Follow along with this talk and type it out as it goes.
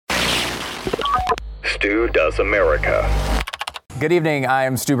Stu Does America. Good evening,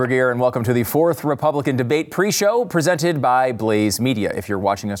 I'm Stu Bergier, and welcome to the 4th Republican Debate Pre-Show presented by Blaze Media. If you're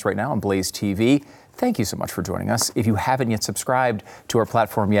watching us right now on Blaze TV, thank you so much for joining us. If you haven't yet subscribed to our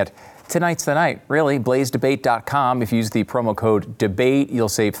platform yet, tonight's the night, really. BlazeDebate.com. If you use the promo code DEBATE, you'll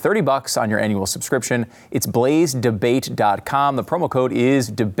save $30 on your annual subscription. It's BlazeDebate.com. The promo code is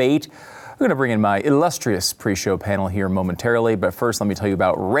DEBATE. I'm going to bring in my illustrious pre-show panel here momentarily, but first let me tell you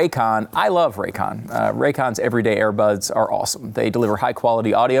about Raycon. I love Raycon. Raycon's everyday earbuds are awesome. They deliver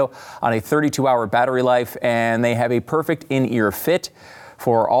high-quality audio on a 32-hour battery life, and they have a perfect in-ear fit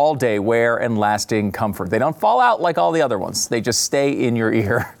for all-day wear and lasting comfort. They don't fall out like all the other ones. They just stay in your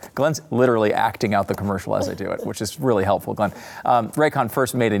ear. Glenn's literally acting out the commercial as I do it, which is really helpful, Glenn. Raycon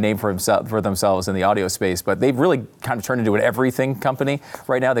first made a name for themselves in the audio space, but they've really kind of turned into an everything company.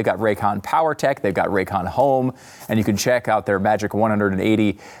 Right now, they've got Raycon Power Tech, they've got Raycon Home, and you can check out their Magic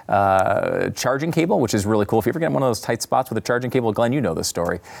 180 charging cable, which is really cool. If you ever get in one of those tight spots with a charging cable, Glenn, you know this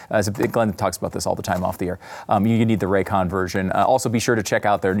story. Glenn talks about this all the time off the air. You need the Raycon version. Also, be sure to check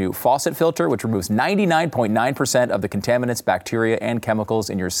out their new faucet filter, which removes 99.9% of the contaminants, bacteria, and chemicals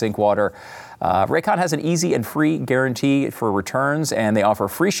in your sink water. Raycon has an easy and free guarantee for returns, and they offer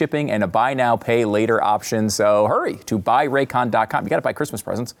free shipping and a buy now, pay later option. So hurry to buyraycon.com. You got to buy Christmas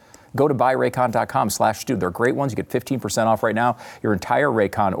presents. Go to buyraycon.com/Stu. They're great ones. You get 15% off right now. Your entire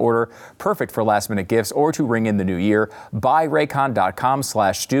Raycon order. Perfect for last minute gifts or to ring in the new year.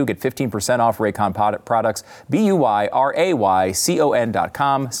 Buyraycon.com/Stu. Get 15% off Raycon products.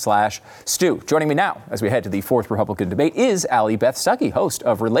 BUYRAYCON.com/Stu. Joining me now as we head to the 4th Republican Debate is Allie Beth Stuckey, host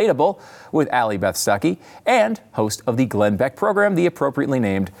of Relatable with Allie Beth Stuckey and host of the Glenn Beck program, the appropriately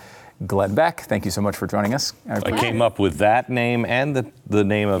named Glenn Beck. Thank you so much for joining us. I came up with that name and the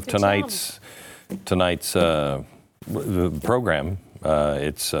name of tonight's program.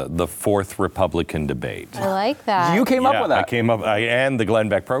 It's the 4th Republican Debate. I like that. You came up with that? And the Glenn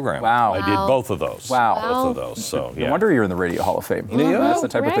Beck program. Wow. I did both of those. Wow. Both of those. So, yeah. No wonder you're in the Radio Hall of Fame. That's the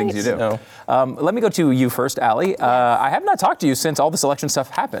type of things you do. No. Let me go to you first, Allie. I have not talked to you since all this election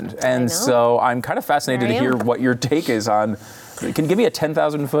stuff happened. And so I'm kind of fascinated to hear what your take is on. Can you give me a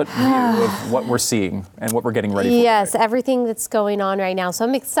 10,000-foot view of what we're seeing and what we're getting ready for? Yes, everything that's going on right now. So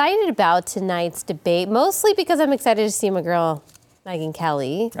I'm excited about tonight's debate, mostly because I'm excited to see my girl, Megyn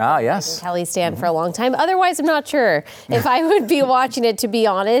Kelly. Ah, yes. Megyn Kelly stand for a long time. Otherwise, I'm not sure if I would be watching it, to be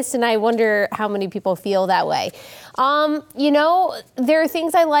honest, and I wonder how many people feel that way. There are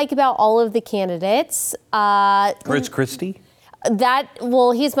things I like about all of the candidates. Chris Christie?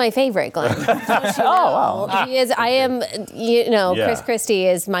 He's my favorite, Glenn. Wow. He is. I am, Chris Christie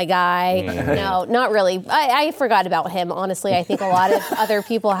is my guy. No, not really. I forgot about him, honestly. I think a lot of other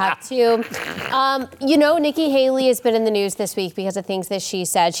people have too. Nikki Haley has been in the news this week because of things that she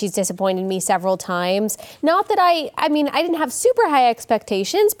said. She's disappointed me several times. Not that I didn't have super high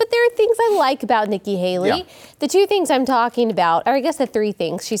expectations, but there are things I like about Nikki Haley. Yeah. The two things I'm talking about, or I guess the three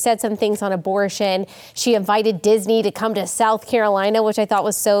things. She said some things on abortion. She invited Disney to come to South Carolina, which I thought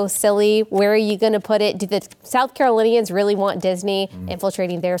was so silly. Where are you going to put it? Do the South Carolinians really want Disney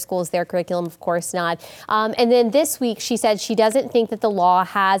infiltrating their schools, their curriculum? Of course not. And then this week, she said she doesn't think that the law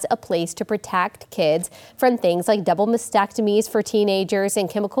has a place to protect kids from things like double mastectomies for teenagers and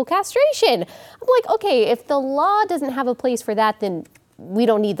chemical castration. I'm like, okay, if the law doesn't have a place for that, then we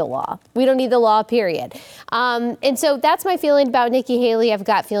don't need the law. We don't need the law, period. And so that's my feeling about Nikki Haley. I've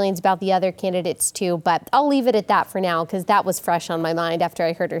got feelings about the other candidates too, but I'll leave it at that for now because that was fresh on my mind after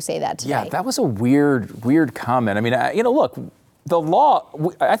I heard her say that today. Yeah, that was a weird comment. I mean, look, the law,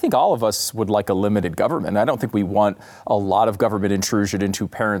 I think all of us would like a limited government. I don't think we want a lot of government intrusion into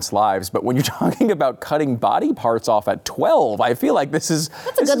parents' lives. But when you're talking about cutting body parts off at 12, I feel like this is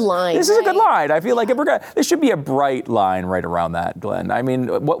a good line. This is a good line. I feel like there should be a bright line right around that, Glenn. I mean,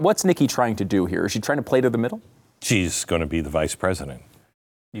 what's Nikki trying to do here? Is she trying to play to the middle? She's going to be the vice president.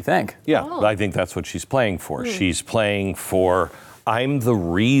 You think? Yeah, I think that's what she's playing for. She's playing for, I'm the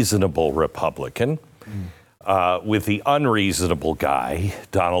reasonable Republican. With the unreasonable guy,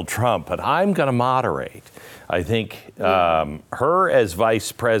 Donald Trump, but I'm going to moderate. I think her as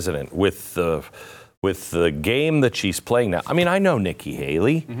vice president with the game that she's playing now. I mean, I know Nikki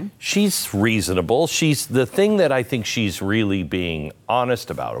Haley. She's reasonable. She's the thing that I think she's really being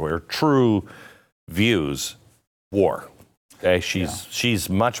honest about, her true views, war. Okay? She's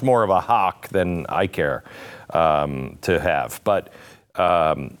much more of a hawk than I care to have. But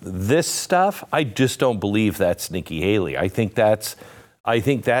this stuff, I just don't believe that's Nikki Haley. I think that's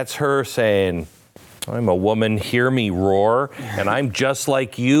her saying, I'm a woman, hear me roar, and I'm just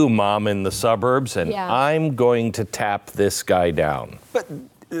like you, Mom, in the suburbs, and I'm going to tap this guy down. But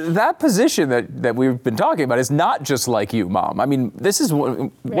that position that we've been talking about is not just like you, Mom. I mean, this is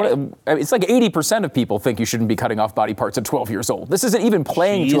it's like 80% of people think you shouldn't be cutting off body parts at 12 years old. This isn't even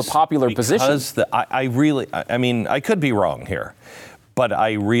playing to a popular position. I mean, I could be wrong here, but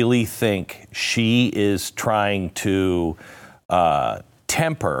I really think she is trying to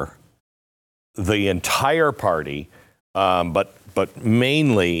temper the entire party, but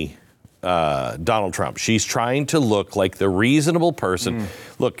mainly Donald Trump. She's trying to look like the reasonable person.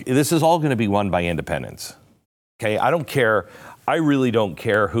 Look, this is all going to be won by independents. Okay, I don't care. I really don't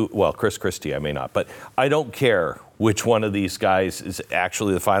care who. Well, Chris Christie, I may not, but I don't care which one of these guys is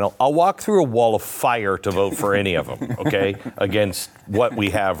actually the final. I'll walk through a wall of fire to vote for any of them. Okay, against what we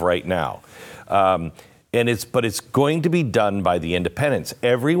have right now. But it's going to be done by the independents.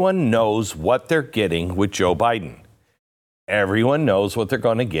 Everyone knows what they're getting with Joe Biden. Everyone knows what they're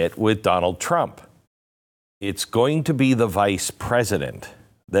going to get with Donald Trump. It's going to be the vice president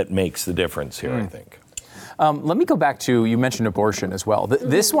that makes the difference here, I think. Let me go back to, you mentioned abortion as well.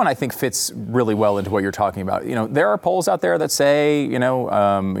 This one I think fits really well into what you're talking about. You know, there are polls out there that say,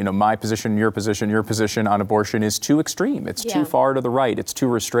 my position, your position on abortion is too extreme. It's too far to the right. It's too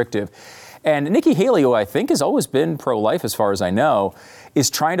restrictive. And Nikki Haley, who I think has always been pro-life as far as I know,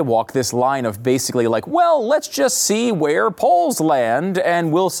 is trying to walk this line of basically like, well, let's just see where polls land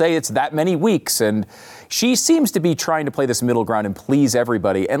and we'll say it's that many weeks. And she seems to be trying to play this middle ground and please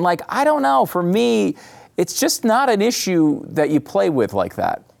everybody. And like, I don't know, for me, it's just not an issue that you play with like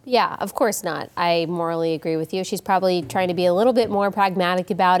that. Yeah, of course not. I morally agree with you. She's probably trying to be a little bit more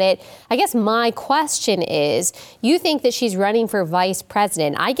pragmatic about it. I guess my question is, you think that she's running for vice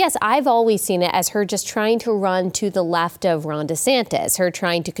president. I guess I've always seen it as her just trying to run to the left of Ron DeSantis, her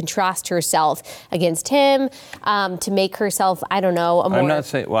trying to contrast herself against him, to make herself, I don't know,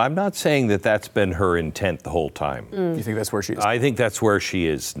 I'm not saying that that's been her intent the whole time. You think that's where she is? I think that's where she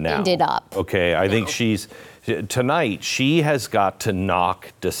is now. Ended up. Okay, I think tonight, she has got to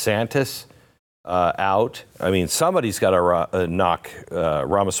knock DeSantis out. I mean, somebody's got to knock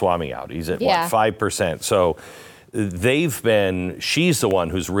Ramaswamy out. He's at, 5%. So she's the one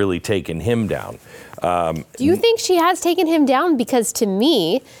who's really taken him down. Do you think she has taken him down? Because to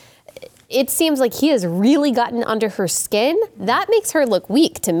me, it seems like he has really gotten under her skin. That makes her look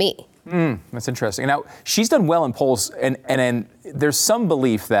weak to me. That's interesting. Now, she's done well in polls, and there's some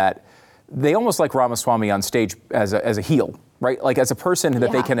belief that they almost like Ramaswamy on stage as a heel, right? Like as a person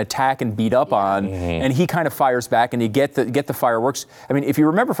that they can attack and beat up on, and he kind of fires back, and you get the fireworks. I mean, if you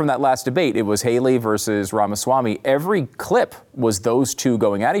remember from that last debate, it was Haley versus Ramaswamy. Every clip was those two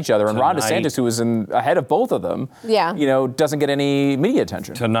going at each other, and Ron DeSantis, who was ahead of both of them, doesn't get any media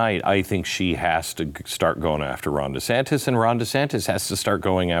attention. Tonight, I think she has to start going after Ron DeSantis, and Ron DeSantis has to start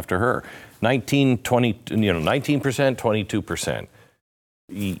going after her. 19%, 22%.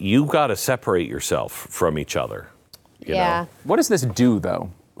 You've got to separate yourself from each other. You know? What does this do, though,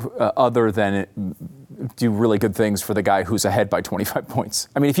 other than do really good things for the guy who's ahead by 25 points?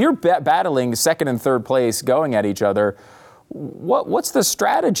 I mean, if you're battling second and third place, going at each other, what's the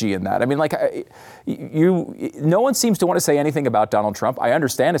strategy in that? I mean, like, no one seems to want to say anything about Donald Trump. I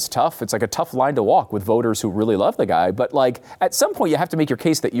understand it's tough. It's like a tough line to walk with voters who really love the guy. But like, at some point, you have to make your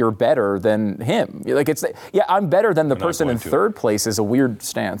case that you're better than him. Like, I'm better than the person in third place is a weird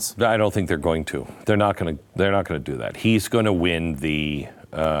stance. I don't think they're going to. They're not going to do that. He's going to win the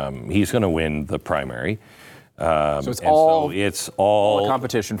primary. So it's all a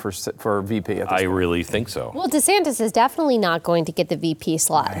competition for VP at this point. I really think so. Well, DeSantis is definitely not going to get the VP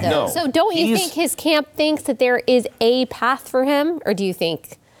slot, though. No. So don't you think his camp thinks that there is a path for him, or do you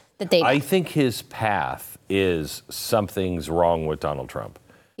think that they don't? I think his path is something's wrong with Donald Trump.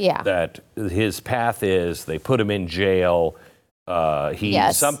 Yeah. That his path is they put him in jail.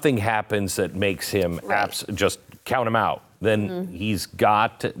 Something happens that makes him just count him out. Then he's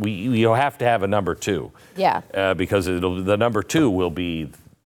got you have to have a number two. Yeah. Because the number two will be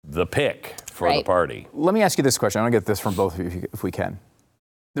the pick for the party. Let me ask you this question. I want to get this from both of you if we can.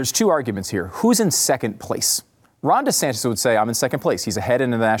 There's two arguments here. Who's in second place? Ron DeSantis would say, I'm in second place. He's ahead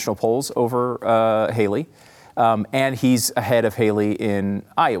in the national polls over Haley. And he's ahead of Haley in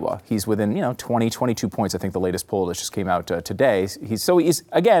Iowa. He's within, 20, 22 points, I think the latest poll that just came out today. He's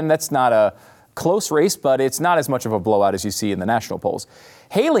again, that's not a close race, but it's not as much of a blowout as you see in the national polls.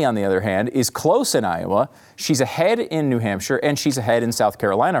 Haley, on the other hand, is close in Iowa. She's ahead in New Hampshire, and she's ahead in South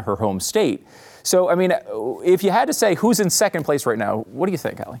Carolina, her home state. So, I mean, if you had to say who's in second place right now, what do you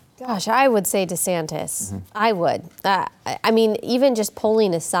think, Allie? Gosh, I would say DeSantis. I would. I mean, even just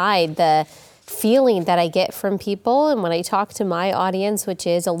polling aside, the feeling that I get from people, and when I talk to my audience, which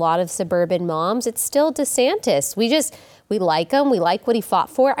is a lot of suburban moms, it's still DeSantis. We like him. We like what he fought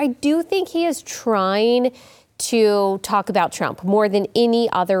for. I do think he is trying to talk about Trump more than any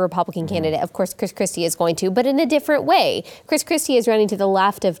other Republican candidate. Of course, Chris Christie is going to, but in a different way. Chris Christie is running to the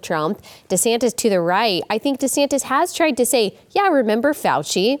left of Trump, DeSantis to the right. I think DeSantis has tried to say, yeah, remember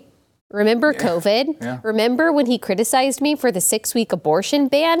Fauci? Remember COVID? Yeah. Remember when he criticized me for the 6-week abortion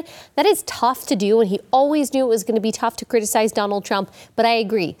ban? That is tough to do, and he always knew it was going to be tough to criticize Donald Trump. But I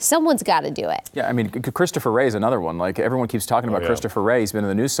agree, someone's got to do it. Yeah, I mean, Christopher Wray is another one. Like, everyone keeps talking about Christopher Wray. He's been in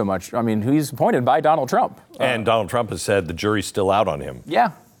the news so much. I mean, he's appointed by Donald Trump. And Donald Trump has said the jury's still out on him.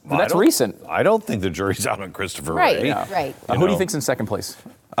 Yeah, but that's recent. I don't think the jury's out on Christopher Right, Wray. right. Who do you think's in second place?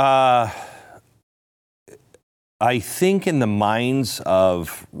 I think in the minds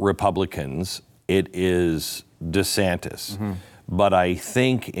of Republicans, it is DeSantis. But I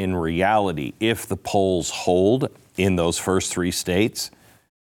think in reality, if the polls hold in those first 3 states,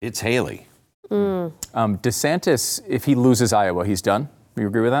 it's Haley. DeSantis, if he loses Iowa, he's done. You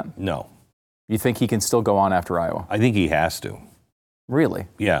agree with that? No. You think he can still go on after Iowa? I think he has to. Really?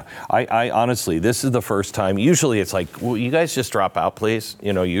 Yeah. I honestly, this is the first time. Usually it's like, will you guys just drop out, please?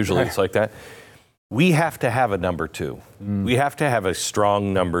 Usually it's like that. We have to have a number 2. We have to have a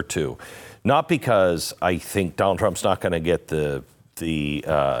strong number 2. Not because I think Donald Trump's not going to get the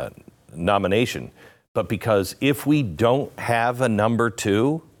nomination, but because if we don't have a number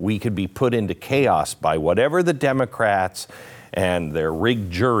 2, we could be put into chaos by whatever the Democrats and their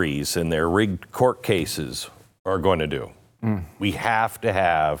rigged juries and their rigged court cases are going to do. We have to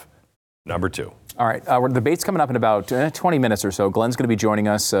have number 2. All right, the debate's coming up in about 20 minutes or so. Glenn's going to be joining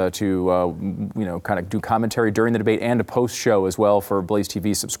us to kind of do commentary during the debate and a post-show as well for Blaze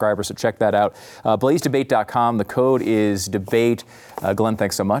TV subscribers, so check that out. BlazeDebate.com, the code is DEBATE. Glenn,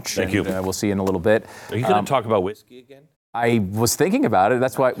 thanks so much. Thank you. We'll see you in a little bit. Are you going to talk about whiskey again? I was thinking about it.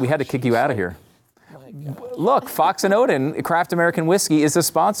 That's why we had to kick you out of here. Look, Fox and Odin Craft American Whiskey is a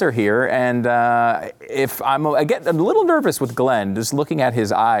sponsor here, and I get a little nervous with Glenn just looking at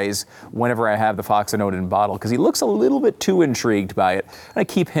his eyes whenever I have the Fox and Odin bottle because he looks a little bit too intrigued by it. I'm going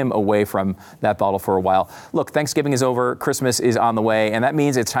to keep him away from that bottle for a while. Look, Thanksgiving is over, Christmas is on the way, and that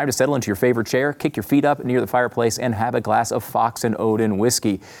means it's time to settle into your favorite chair, kick your feet up near the fireplace, and have a glass of Fox and Odin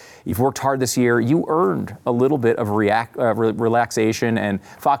whiskey. You've worked hard this year. You earned a little bit of relaxation, and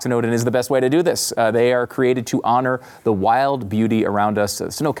Fox and Odin is the best way to do this. They are created to honor the wild beauty around us,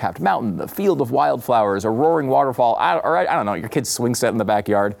 a snow-capped mountain, the field of wildflowers, a roaring waterfall, or I don't know, your kid's swing set in the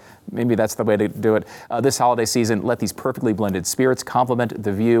backyard. Maybe that's the way to do it. This holiday season, let these perfectly blended spirits complement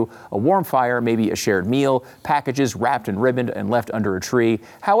the view. A warm fire, maybe a shared meal, packages wrapped and ribboned and left under a tree.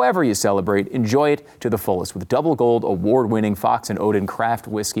 However you celebrate, enjoy it to the fullest with Double Gold award-winning Fox and Odin craft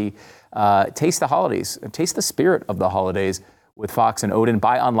whiskey. Taste the holidays. Taste the spirit of the holidays with Fox and Odin.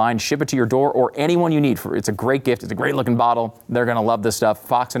 Buy online, ship it to your door, or anyone you need. It's a great gift. It's a great-looking bottle. They're going to love this stuff.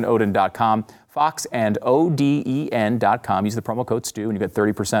 FoxandOdin.com. FoxandODEN.com. Use the promo code STU and you get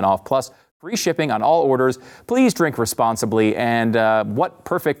 30% off. Plus, free shipping on all orders. Please drink responsibly. And what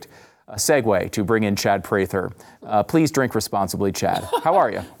perfect segue to bring in Chad Prather. Please drink responsibly, Chad. How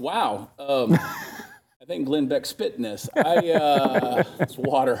are you? Wow. I think Glenn Beck spit in this. It's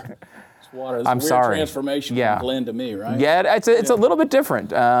water. It's water. It's I'm a weird sorry. Transformation Yeah. from Glenn to me, right? Yeah, it's a little bit different.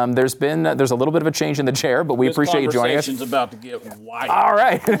 There's a little bit of a change in the chair, but we appreciate you joining us. This conversation's about to get wild. All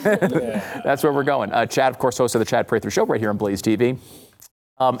right. That's where we're going. Chad, of course, host of the Chad Prather Show right here on Blaze TV.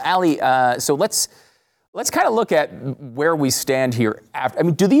 Allie, so let's kind of look at where we stand here.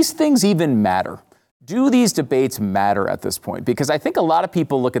 Do these things even matter? Do these debates matter at this point? Because I think a lot of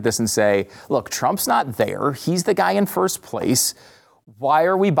people look at this and say, look, Trump's not there. He's the guy in first place. Why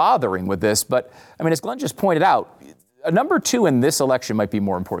are we bothering with this? But, as Glenn just pointed out, a number 2 in this election might be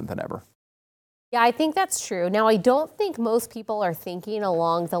more important than ever. Yeah, I think that's true. Now, I don't think most people are thinking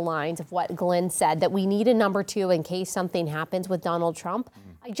along the lines of what Glenn said, that we need a number 2 in case something happens with Donald Trump.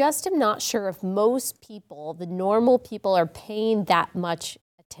 I just am not sure if most people, the normal people, are paying that much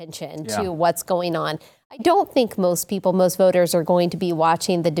attention to what's going on. I don't think most voters are going to be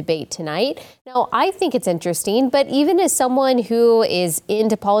watching the debate tonight. Now, I think it's interesting, but even as someone who is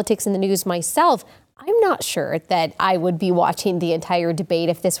into politics and the news myself, I'm not sure that I would be watching the entire debate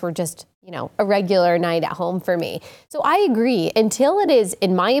if this were just, a regular night at home for me. So I agree. Until it is,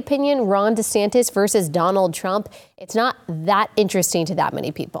 in my opinion, Ron DeSantis versus Donald Trump, it's not that interesting to that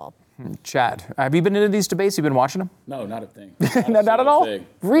many people. Chad, have you been into these debates? You've been watching them? No, not a thing. Not at all? Thing.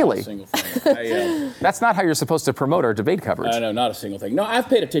 Really? Not a single thing. That's not how you're supposed to promote our debate coverage. No, not a single thing. No, I've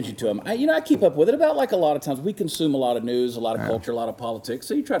paid attention to them. I keep up with it. About like a lot of times, we consume a lot of news, a lot of culture, a lot of politics.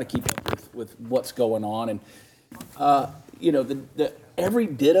 So you try to keep up with what's going on. And, every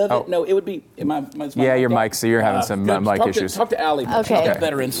bit of it. No, it would be. Yeah, your mic. So you're having some mic issues. Talk to Allie. Okay. She's got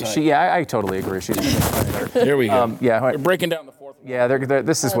better insight. I totally agree. Here we go. Yeah, we're breaking down the fourth. Yeah,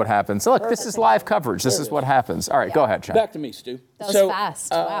 this is what happens. So look, this is live coverage. This is what happens. All right, go ahead, Jen. Back to me, Stu. That was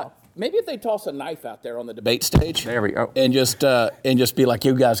fast. Wow. Maybe if they toss a knife out there on the debate stage, there we go, and just be like,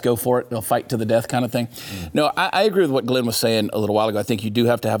 you guys go for it, they'll fight to the death kind of thing. No, I agree with what Glenn was saying a little while ago. I think you do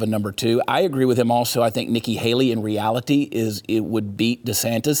have to have a number two. I agree with him also. I think Nikki Haley in reality would beat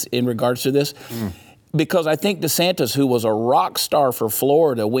DeSantis in regards to this. Because I think DeSantis, who was a rock star for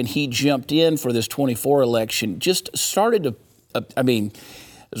Florida when he jumped in for this 24 election, just started to,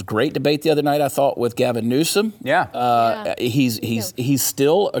 it was a great debate the other night, I thought, with Gavin Newsom. Yeah. He's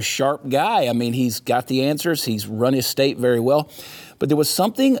still a sharp guy. I mean, he's got the answers. He's run his state very well. But there was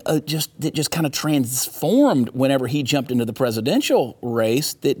something that just kind of transformed whenever he jumped into the presidential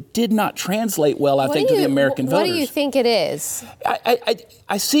race that did not translate well, I think, to the American voters. What do you think it is?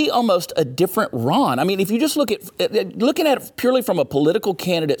 I see almost a different Ron. I mean, if you just looking at it purely from a political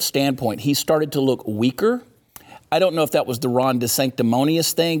candidate standpoint, he started to look weaker. I don't know if that was the Ron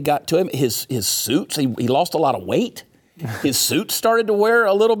DeSanctimonious thing got to him. His suits, he lost a lot of weight. His suit started to wear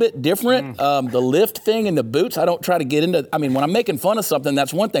a little bit different. The lift thing and the boots, I don't try to get into. I mean, when I'm making fun of something,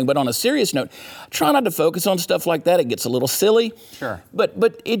 that's one thing. But on a serious note, I try not to focus on stuff like that. It gets a little silly. Sure.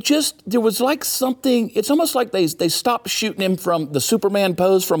 But it just, there was like something, it's almost like they stopped shooting him from the Superman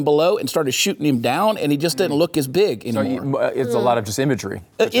pose from below and started shooting him down, and he just didn't look as big anymore. So it's a lot of just imagery.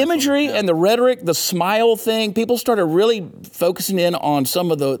 Imagery and the rhetoric, the smile thing, people started really focusing in on some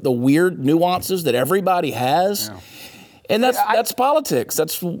of the weird nuances that everybody has. Yeah. And that's politics.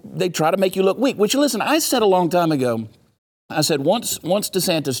 They try to make you look weak. Which, listen, I said a long time ago, I said once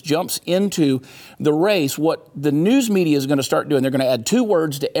DeSantis jumps into the race, what the news media is going to start doing, they're going to add two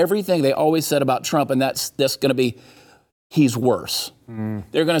words to everything they always said about Trump, and that's going to be, he's worse.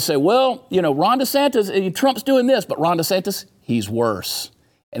 They're going to say, well, Ron DeSantis, Trump's doing this, but Ron DeSantis, he's worse.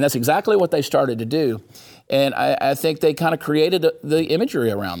 And that's exactly what they started to do. And I think they kind of created the imagery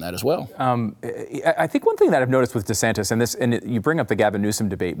around that as well. I think one thing that I've noticed with DeSantis, and you bring up the Gavin Newsom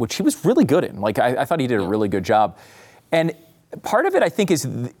debate, which he was really good in. Like, I thought he did a really good job. And part of it, I think, is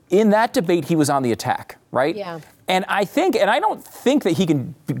in that debate, he was on the attack, right? Yeah. And I don't think that he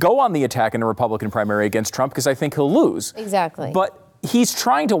can go on the attack in a Republican primary against Trump, because I think he'll lose. Exactly. But he's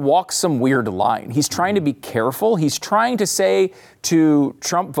trying to walk some weird line. He's trying to be careful. He's trying to say to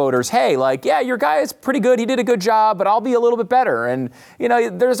Trump voters, hey, like, yeah, your guy is pretty good. He did a good job, but I'll be a little bit better. And,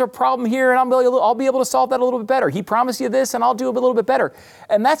 there's a problem here, and I'll be able to solve that a little bit better. He promised you this, and I'll do it a little bit better.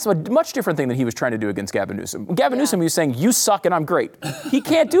 And that's a much different thing than he was trying to do against Gavin Newsom. Gavin Newsom, he was saying, you suck and I'm great. He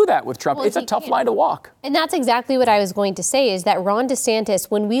can't do that with Trump. Well, it's a tough line to walk. And that's exactly what I was going to say, is that Ron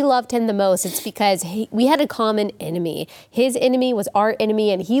DeSantis, when we loved him the most, it's because we had a common enemy. His enemy was our enemy,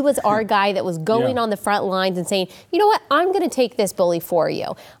 and he was our guy that was going on the front lines and saying, you know what, I'm going to take this bully for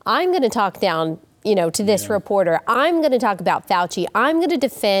you. I'm going to talk down, to this reporter. I'm going to talk about Fauci. I'm going to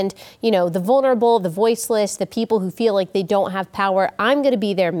defend, the vulnerable, the voiceless, the people who feel like they don't have power. I'm going to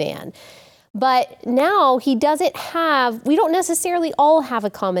be their man. But now we don't necessarily all have a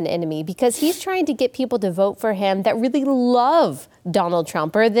common enemy, because he's trying to get people to vote for him that really love Donald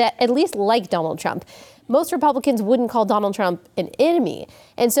Trump, or that at least like Donald Trump. Most Republicans wouldn't call Donald Trump an enemy.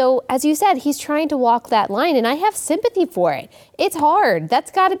 And so, as you said, he's trying to walk that line, and I have sympathy for it. It's hard.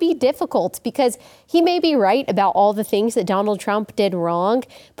 That's got to be difficult, because he may be right about all the things that Donald Trump did wrong,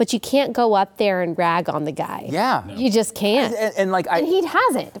 but you can't go up there and rag on the guy. Yeah. You just can't. And he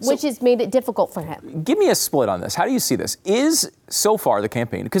hasn't, which has made it difficult for him. Give me a split on this. How do you see this? Is so far the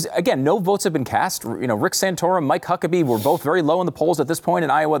campaign, because again, no votes have been cast. Rick Santorum, Mike Huckabee were both very low in the polls at this point. In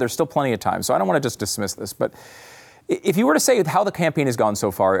Iowa, there's still plenty of time. So I don't want to just dismiss this, but if you were to say how the campaign has gone so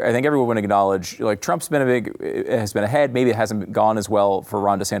far, I think everyone would acknowledge, Trump's has been ahead. Maybe it hasn't gone as well for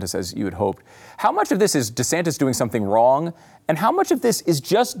Ron DeSantis as you had hoped. How much of this is DeSantis doing something wrong? And how much of this is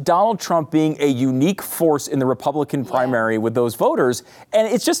just Donald Trump being a unique force in the Republican primary with those voters?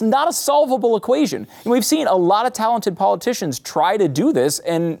 And it's just not a solvable equation. And we've seen a lot of talented politicians try to do this.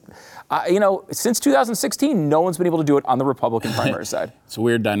 And, since 2016, no one's been able to do it on the Republican primary side. It's a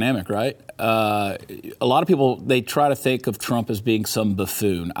weird dynamic, right? A lot of people, they try to think of Trump as being some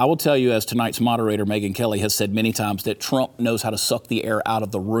buffoon. I will tell you, as tonight's moderator, Megyn Kelly, has said many times, that Trump knows how to suck the air out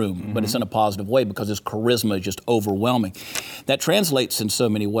of the room, but it's in a positive way, because his charisma is just overwhelming. that translates in so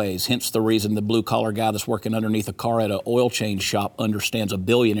many ways. Hence the reason the blue-collar guy that's working underneath a car at an oil change shop understands a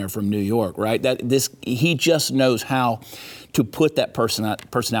billionaire from New York, right? He just knows how to put that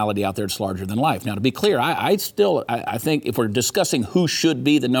personality out there that's larger than life. Now, to be clear, I think if we're discussing who should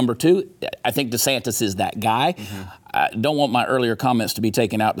be the number 2, I think DeSantis is that guy. I don't want my earlier comments to be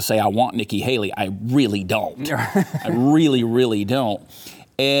taken out to say I want Nikki Haley. I really don't. I really, really don't.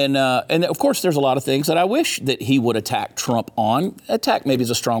 And of course, there's a lot of things that I wish that he would attack Trump on. Attack maybe is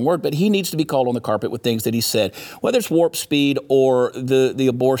a strong word, but he needs to be called on the carpet with things that he said. Whether it's warp speed or the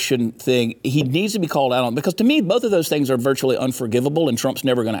abortion thing, he needs to be called out on. Because to me, both of those things are virtually unforgivable, and Trump's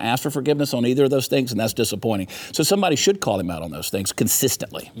never going to ask for forgiveness on either of those things, and that's disappointing. So somebody should call him out on those things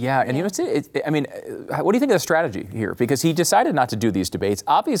consistently. Yeah, and what do you think of the strategy here? Because he decided not to do these debates.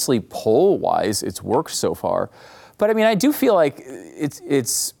 Obviously, poll-wise, it's worked so far. But I do feel like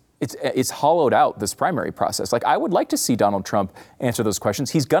it's hollowed out this primary process. Like, I would like to see Donald Trump answer those questions.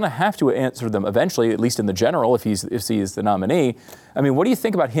 He's going to have to answer them eventually, at least in the general, if he is the nominee. What do you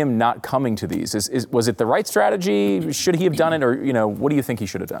think about him not coming to these? Was it the right strategy? Should he have done it, or what do you think he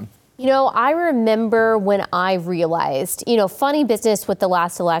should have done? I remember when I realized, funny business with the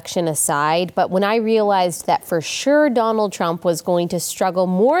last election aside, but when I realized that for sure Donald Trump was going to struggle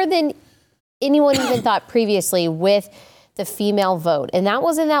more than anyone even thought previously with the female vote. And that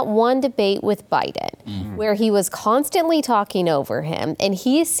was in that one debate with Biden, where he was constantly talking over him. And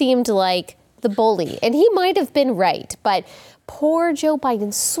he seemed like the bully. And he might have been right. But poor Joe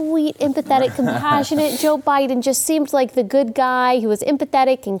Biden, sweet, empathetic, compassionate Joe Biden just seemed like the good guy who was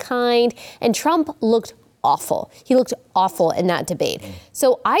empathetic and kind. And Trump looked awful. He looked awful in that debate.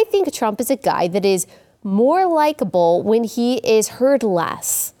 So I think Trump is a guy that is more likable when he is heard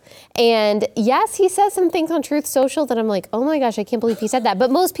less. And yes, he says some things on Truth Social that I'm like, oh my gosh, I can't believe he said that.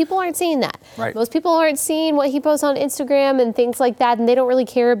 But most people aren't seeing that. Right. Most people aren't seeing what he posts on Instagram and things like that. And they don't really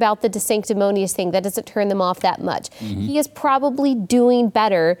care about the sanctimonious thing. That doesn't turn them off that much. He is probably doing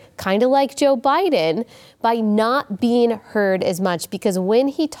better, kind of like Joe Biden, by not being heard as much, because when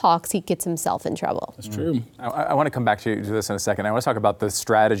he talks, he gets himself in trouble. That's true. I want to come back to this in a second. I want to talk about the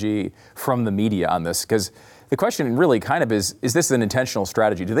strategy from the media on this, because the question really kind of is this an intentional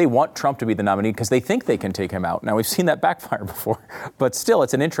strategy? Do they want Trump to be the nominee because they think they can take him out? Now, we've seen that backfire before, but still,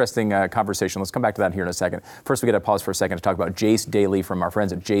 it's an interesting conversation. Let's come back to that here in a second. First, we got to pause for a second to talk about Jace Daily from our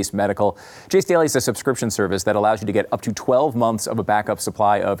friends at Jace Medical. Jace Daily is a subscription service that allows you to get up to 12 months of a backup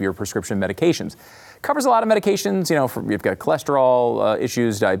supply of your prescription medications. Covers a lot of medications, you've got cholesterol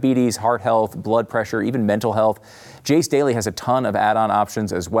issues, diabetes, heart health, blood pressure, even mental health. Jace Daily has a ton of add-on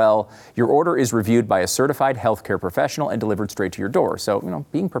options as well. Your order is reviewed by a certified healthcare professional and delivered straight to your door. So,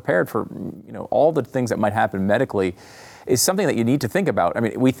 being prepared for, all the things that might happen medically is something that you need to think about.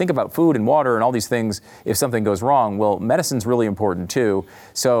 We think about food and water and all these things if something goes wrong. Well, medicine's really important too.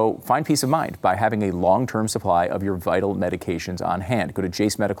 So find peace of mind by having a long-term supply of your vital medications on hand. Go to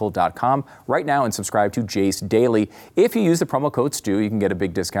jacemedical.com right now and subscribe to Jace Daily. If you use the promo code STU, you can get a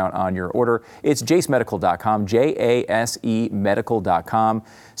big discount on your order. It's jacemedical.com, J-A-S-E medical.com.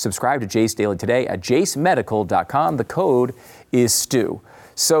 Subscribe to Jace Daily today at jacemedical.com. The code is STU.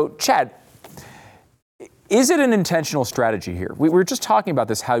 So, Chad, is it an intentional strategy here? We were just talking about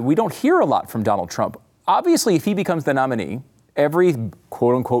this, how we don't hear a lot from Donald Trump. Obviously, if he becomes the nominee, every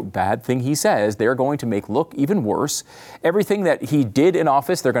quote-unquote bad thing he says, they're going to make look even worse. Everything that he did in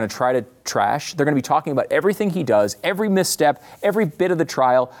office, they're going to try to trash. They're going to be talking about everything he does, every misstep, every bit of the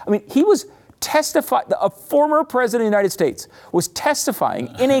trial. He was a former president of the United States was testifying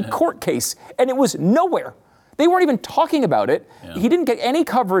in a court case, and it was nowhere. They weren't even talking about it. Yeah. He didn't get any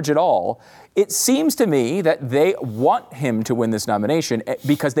coverage at all. It seems to me that they want him to win this nomination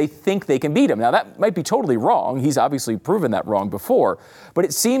because they think they can beat him. Now, that might be totally wrong. He's obviously proven that wrong before. But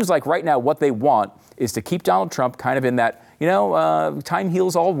it seems like right now what they want is to keep Donald Trump kind of in that, time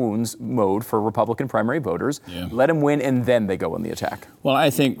heals all wounds mode for Republican primary voters. Yeah. Let him win, and then they go on the attack. Well, I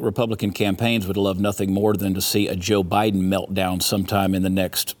think Republican campaigns would love nothing more than to see a Joe Biden meltdown sometime in the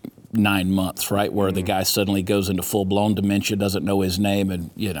next 9 months, right, where the guy suddenly goes into full-blown dementia, doesn't know his name,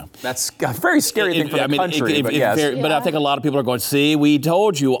 and That's a very scary thing for the country, but yes. But I think a lot of people are going, see, we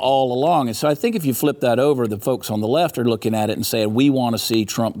told you all along. And so I think if you flip that over, the folks on the left are looking at it and saying, we want to see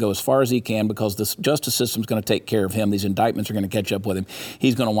Trump go as far as he can because the justice system is going to take care of him. These indictments are going to catch up with him.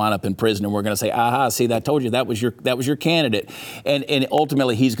 He's going to wind up in prison, and we're going to say, aha, see, I told you that was your candidate. And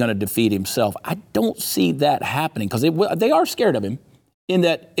ultimately, he's going to defeat himself. I don't see that happening because they are scared of him. In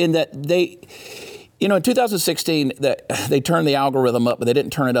that they, in 2016, they turned the algorithm up, but they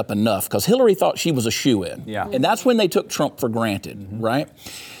didn't turn it up enough because Hillary thought she was a shoo-in. Yeah. And that's when they took Trump for granted, right?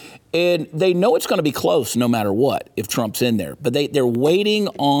 And they know it's going to be close no matter what if Trump's in there. But they're waiting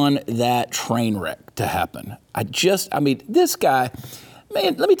on that train wreck to happen. This guy,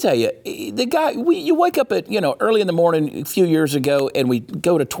 man, let me tell you, the guy, you wake up at, early in the morning a few years ago and we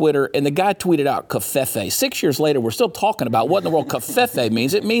go to Twitter and the guy tweeted out covfefe. 6 years later, we're still talking about what in the world covfefe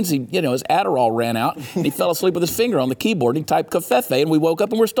means. It means his Adderall ran out and he fell asleep with his finger on the keyboard and he typed covfefe and we woke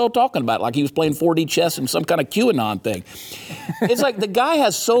up and we're still talking about it like he was playing 4D chess in some kind of QAnon thing. It's like the guy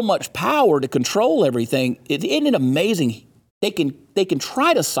has so much power to control everything. Isn't it amazing? They can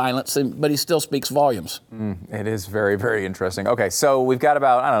try to silence him, but he still speaks volumes. It is very, very interesting. Okay, so we've got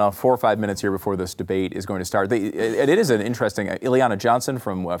about, 4 or 5 minutes here before this debate is going to start. It is an interesting, Ileana Johnson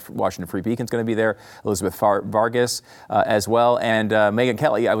from Washington Free Beacon is going to be there, Elizabeth Vargas as well, and Megyn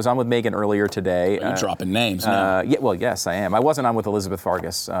Kelly. I was on with Megyn earlier today. You're dropping names now. Yes, I am. I wasn't on with Elizabeth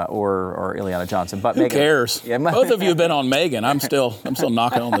Vargas or Ileana Johnson, but Who Megyn cares? Yeah, Both of you have been on Megyn. I'm still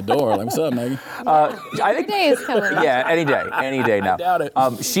knocking on the door. Like, what's up, Megyn? Every day is coming up. Yeah, any day now. I doubt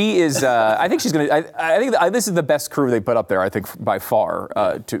it. She is. I think she's going to. I think this is the best crew they put up there. I think by far.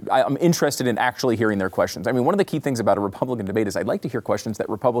 I'm interested in actually hearing their questions. I mean, one of the key things about a Republican debate is I'd like to hear questions that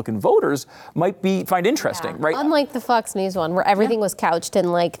Republican voters might find interesting. Right? Unlike the Fox News one, where everything was couched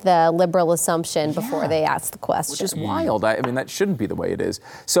in like the liberal assumption before they asked the question, which is wild. I mean, that shouldn't be the way it is.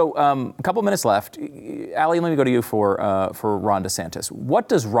 So, a couple minutes left. Allie, let me go to you for Ron DeSantis. What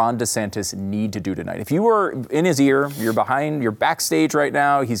does Ron DeSantis need to do tonight? If you were in his ear, you're backstage right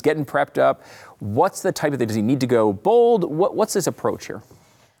now. He's getting prepped up. What's the type of thing? Does he need to go bold? What's his approach here?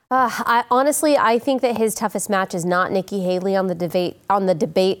 I think that his toughest match is not Nikki Haley on the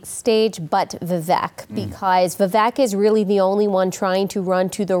debate stage, but Vivek, because Vivek is really the only one trying to run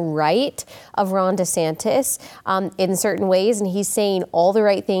to the right of Ron DeSantis in certain ways, and he's saying all the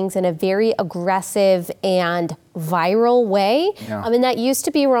right things in a very aggressive and viral way. Yeah. And that used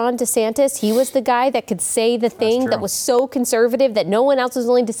to be Ron DeSantis. He was the guy that could say the thing that was so conservative that no one else was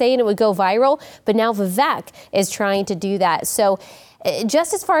willing to say and it would go viral. But now Vivek is trying to do that. So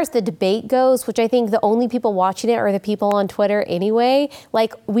just as far as the debate goes, which I think the only people watching it are the people on Twitter anyway,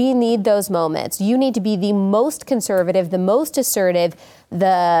 like, we need those moments. You need to be the most conservative, the most assertive,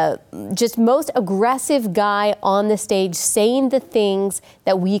 the just most aggressive guy on the stage saying the things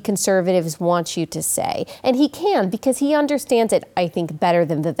that we conservatives want you to say. And he can, because he understands it, I think, better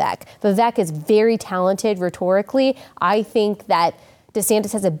than Vivek. Vivek is very talented rhetorically. I think that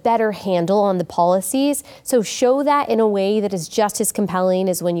DeSantis has a better handle on the policies, so show that in a way that is just as compelling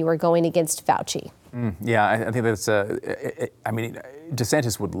as when you were going against Fauci. Yeah, I think that's.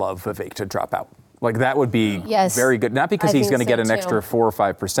 DeSantis would love Vivek to drop out. Like, that would be very good. Not because he's going to get an extra 4 or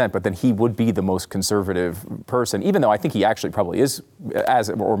 5%, but then he would be the most conservative person, even though I think he actually probably is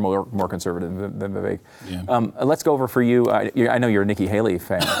more conservative than Vivek. Yeah. Let's go over for you. I know you're a Nikki Haley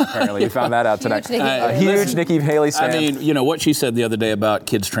fan, apparently. You found that out tonight. Huge Nikki Haley fan. I mean, what she said the other day about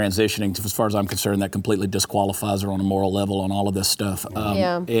kids transitioning, as far as I'm concerned, that completely disqualifies her on a moral level on all of this stuff. But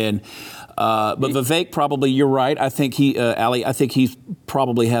Vivek, probably, you're right. I think Allie, I think he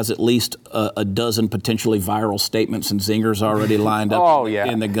probably has at least a dozen potentially viral statements and zingers already lined up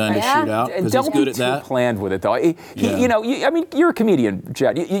in the gun to shoot out, because he's good at that. Don't be too planned with it, though. You're a comedian,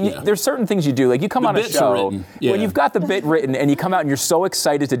 Jed. There's certain things you do. Like, you come on a show when you've got the bit written and you come out and you're so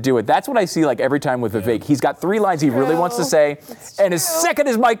excited to do it. That's what I see like every time with Vivek. He's got 3 lines he really wants to say, and as second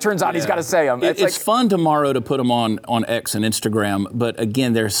his mic turns on, he's got to say them. It's fun tomorrow to put them on X and Instagram, but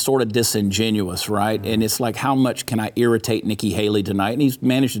again, they're sort of disingenuous, right? Mm-hmm. And it's like, how much can I irritate Nikki Haley tonight? And he's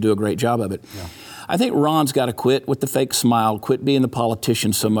managed to do a great job of it. Yeah. I think Ron's got to quit with the fake smile, quit being the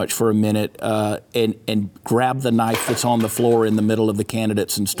politician so much for a minute, and grab the knife that's on the floor in the middle of the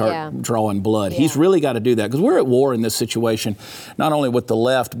candidates and start drawing blood. Yeah. He's really got to do that, because we're at war in this situation, not only with the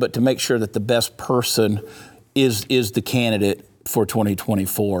left, but to make sure that the best person is the candidate for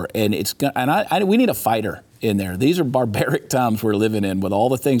 2024. And we need a fighter in there. These are barbaric times we're living in, with all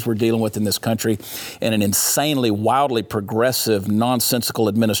the things we're dealing with in this country, and an insanely, wildly progressive, nonsensical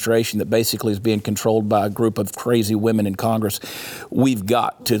administration that basically is being controlled by a group of crazy women in Congress. We've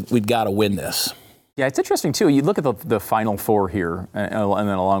got to win this. Yeah, it's interesting, too. You look at the final 4 here, and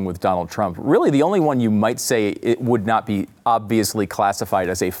then along with Donald Trump, really the only one you might say it would not be obviously classified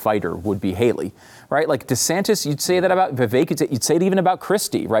as a fighter would be Haley, right? Like DeSantis, you'd say that about Vivek, you'd say it even about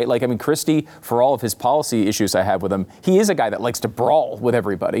Christie, right? Like, I mean, Christie, for all of his policy issues I have with him, he is a guy that likes to brawl with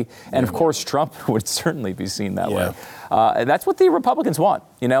everybody. And of course, Trump would certainly be seen that way. And that's what the Republicans want,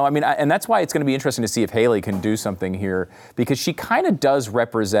 and that's why it's going to be interesting to see if Haley can do something here, because she kind of does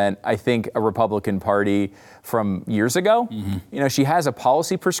represent, I think, a Republican Party from years ago. Mm-hmm. She has a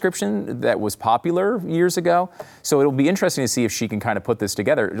policy prescription that was popular years ago. So it'll be interesting interesting to see if she can kind of put this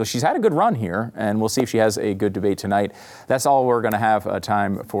together. She's had a good run here, and we'll see if she has a good debate tonight. That's all we're going to have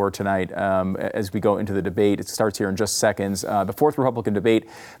time for tonight as we go into the debate. It starts here in just seconds. The fourth Republican debate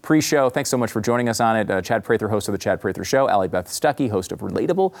pre-show. Thanks so much for joining us on it. Chad Prather, host of The Chad Prather Show. Allie Beth Stuckey, host of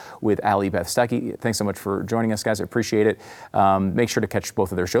Relatable with Allie Beth Stuckey. Thanks so much for joining us, guys. I appreciate it. Make sure to catch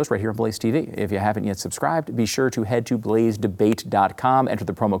both of their shows right here on Blaze TV. If you haven't yet subscribed, be sure to head to blazedebate.com, enter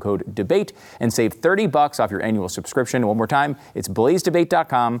the promo code DEBATE, and save $30 off your annual subscription. One more time, it's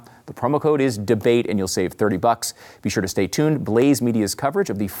blazedebate.com. The promo code is DEBATE, and you'll save $30. Be sure to stay tuned. Blaze Media's coverage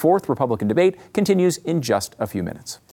of the fourth Republican debate continues in just a few minutes.